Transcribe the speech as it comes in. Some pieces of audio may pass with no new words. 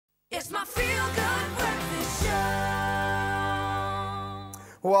It's my feel-good breakfast show.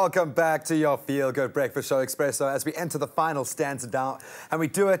 Welcome back to your Feel Good Breakfast Show, Expresso, as we enter the final stanza now, and we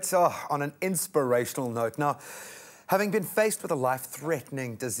do it on an inspirational note. Now, having been faced with a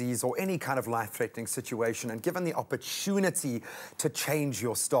life-threatening disease or any kind of life-threatening situation and given the opportunity to change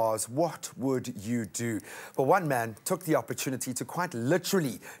your stars, what would you do? Well, one man took the opportunity to quite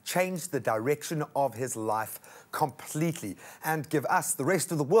literally change the direction of his life completely and give us, the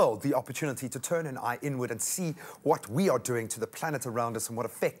rest of the world, the opportunity to turn an eye inward and see what we are doing to the planet around us and what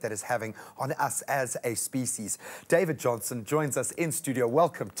effect that is having on us as a species. David Johnson joins us in studio.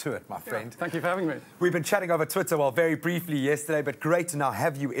 Welcome to it, my friend. Thank you for having me. We've been chatting over Twitter, well, very briefly yesterday, but great to now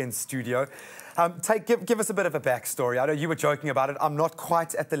have you in studio. Give us a bit of a backstory. I know you were joking about it. I'm not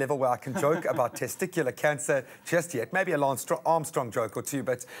quite at the level where I can joke about testicular cancer just yet. Maybe a Lance Armstrong joke or two,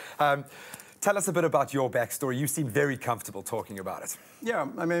 but tell us a bit about your backstory. You seem very comfortable talking about it. Yeah,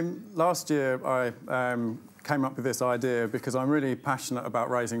 I mean, last year I came up with this idea because I'm really passionate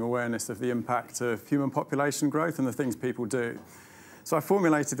about raising awareness of the impact of human population growth and the things people do. So I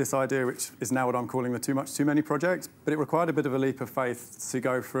formulated this idea, which is now what I'm calling the Too Much Too Many project, but it required a bit of a leap of faith to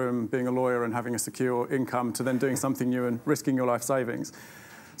go from being a lawyer and having a secure income to then doing something new and risking your life savings.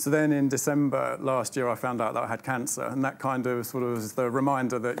 So then in December last year, I found out that I had cancer, and that kind of sort of was the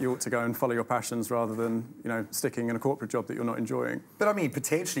reminder that you ought to go and follow your passions rather than, you know, sticking in a corporate job that you're not enjoying. But I mean,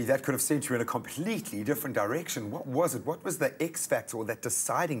 potentially that could have sent you in a completely different direction. What was it? What was the X factor or that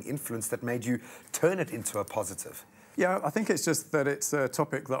deciding influence that made you turn it into a positive? Yeah, I think it's just that it's a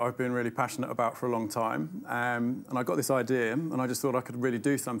topic that I've been really passionate about for a long time. And I got this idea, and I just thought I could really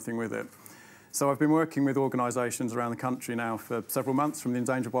do something with it. So I've been working with organisations around the country now for several months, from the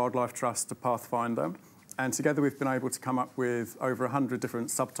Endangered Wildlife Trust to Pathfinder. And together we've been able to come up with over 100 different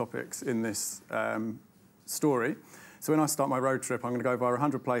subtopics in this story. So when I start my road trip, I'm going to go via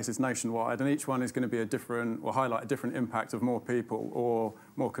 100 places nationwide, and each one is going to be a different, or highlight a different impact of more people or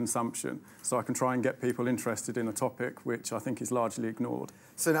more consumption. So I can try and get people interested in a topic which I think is largely ignored.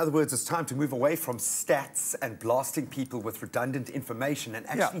 So in other words, it's time to move away from stats and blasting people with redundant information and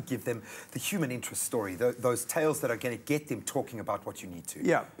actually give them the human interest story, those tales that are going to get them talking about what you need to.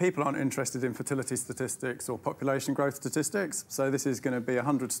 Yeah, people aren't interested in fertility statistics or population growth statistics. So this is going to be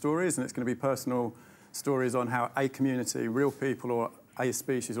 100 stories, and it's going to be personal stories on how a community, real people or a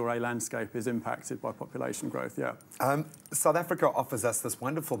species or a landscape is impacted by population growth, South Africa offers us this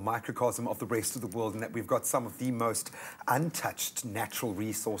wonderful microcosm of the rest of the world in that we've got some of the most untouched natural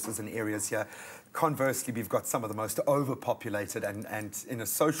resources and areas here. Conversely, we've got some of the most overpopulated and in a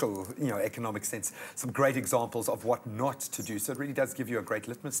social, economic sense, some great examples of what not to do. So it really does give you a great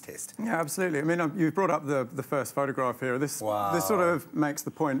litmus test. Yeah, absolutely. I mean, you've brought up the first photograph here. This sort of makes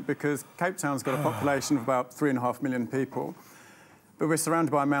the point because Cape Town's got a population of about 3.5 million people, but we're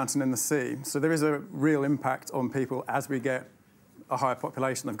surrounded by a mountain and the sea. So there is a real impact on people as we get a higher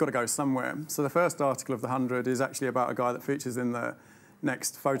population. They've got to go somewhere. So the first article of the 100 is actually about a guy that features in the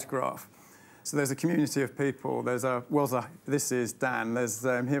next photograph. So there's a community of people. This is Dan. There's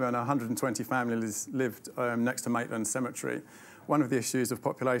him and 120 families lived next to Maitland Cemetery. One of the issues of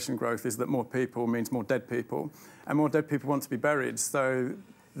population growth is that more people means more dead people, and more dead people want to be buried. So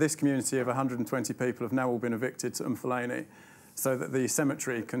this community of 120 people have now all been evicted to Umfeleni, so that the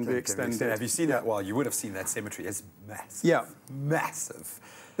cemetery can be extended. Have you seen that? Well, you would have seen that cemetery. It's massive. Yeah. Massive.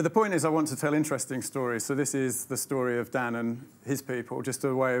 But the point is I want to tell interesting stories. So this is the story of Dan and his people, just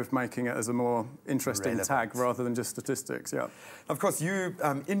a way of making it as a more interesting tag rather than just statistics, Of course, you,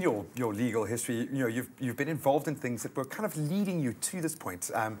 in your legal history, you've been involved in things that were kind of leading you to this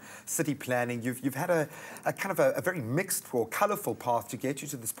point. City planning, you've had a kind of a very mixed or colourful path to get you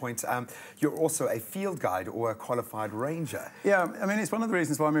to this point. You're also a field guide or a qualified ranger. Yeah, I mean, it's one of the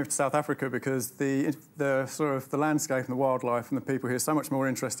reasons why I moved to South Africa, because the sort of the landscape and the wildlife and the people here are so much more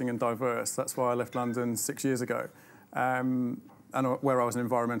interesting and diverse. That's why I left London 6 years ago. And where I was an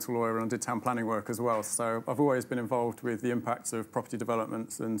environmental lawyer and I did town planning work as well. So I've always been involved with the impacts of property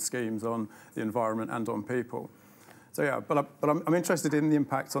developments and schemes on the environment and on people. So yeah, but I'm interested in the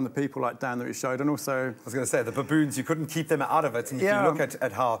impact on the people like Dan that you showed, and also... I was going to say, the baboons, you couldn't keep them out of it. And if you look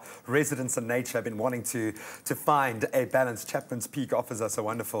at how residents and nature have been wanting to find a balance, Chapman's Peak offers us a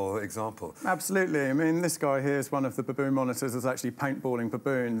wonderful example. Absolutely. I mean, this guy here is one of the baboon monitors that's actually paintballing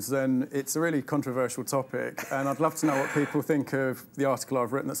baboons, and it's a really controversial topic, and I'd love to know what people think of the article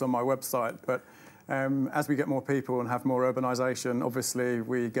I've written that's on my website, but as we get more people and have more urbanisation, obviously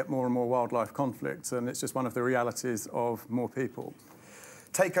we get more and more wildlife conflicts, and it's just one of the realities of more people.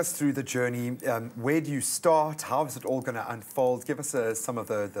 Take us through the journey. Where do you start? How is it all going to unfold? Give us some of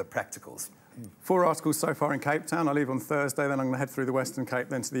the practicals. 4 articles so far in Cape Town. I leave on Thursday, then I'm going to head through the Western Cape,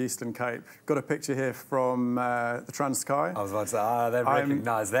 then to the Eastern Cape. Got a picture here from the Transkei. I was about to say, they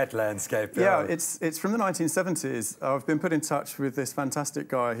recognise that landscape. Yeah, it's from the 1970s. I've been put in touch with this fantastic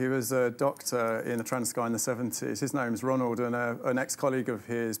guy. He was a doctor in the Transkei in the 70s. His name's Ronald, and an ex-colleague of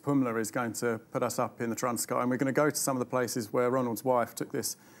his, Pumla, is going to put us up in the Transkei. And we're going to go to some of the places where Ronald's wife took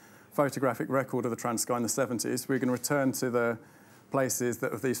this photographic record of the Transkei in the 70s. We're going to return to the places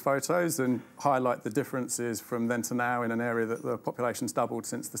that of these photos and highlight the differences from then to now in an area that the population's doubled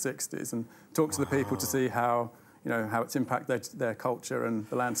since the 60s, and talk to the people to see how how it's impacted their culture and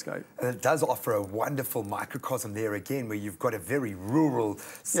the landscape. And it does offer a wonderful microcosm there again, where you've got a very rural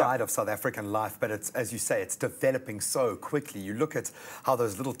side of South African life, but it's, as you say, it's developing so quickly. You look at how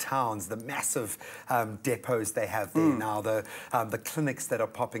those little towns, the massive depots they have there now, the clinics that are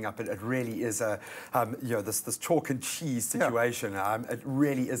popping up. It really is a this chalk and cheese situation. It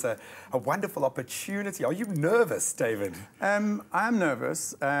really is a wonderful opportunity. Are you nervous, David? I am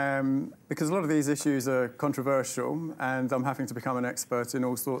nervous because a lot of these issues are controversial, and I'm having to become an expert in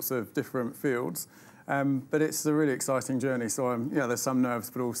all sorts of different fields. But it's a really exciting journey, so there's some nerves,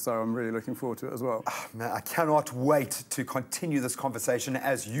 but also I'm really looking forward to it as well. Oh, man, I cannot wait to continue this conversation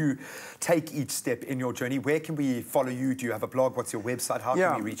as you take each step in your journey. Where can we follow you? Do you have a blog? What's your website? How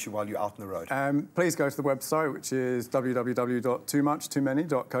can we reach you while you're out on the road? Please go to the website, which is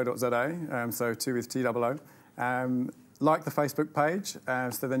www.toomuchtooMany.co.za, so 2 with TOO. Like the Facebook page,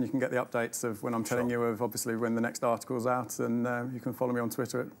 so then you can get the updates of when I'm telling you of, obviously, when the next article's out, and you can follow me on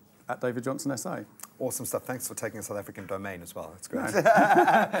Twitter at David Johnson SA. Awesome stuff. Thanks for taking a South African domain as well. That's great. No.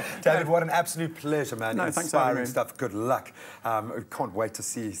 David, what an absolute pleasure, man. No, inspiring stuff. Good luck. Can't wait to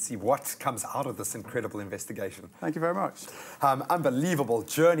see what comes out of this incredible investigation. Thank you very much. Unbelievable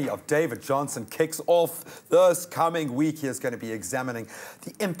journey of David Johnson kicks off this coming week. He is going to be examining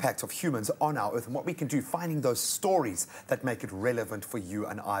the impact of humans on our Earth and what we can do, finding those stories that make it relevant for you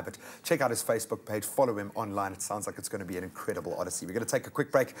and I. But check out his Facebook page. Follow him online. It sounds like it's going to be an incredible odyssey. We're going to take a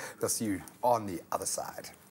quick break. We'll see you on the other side.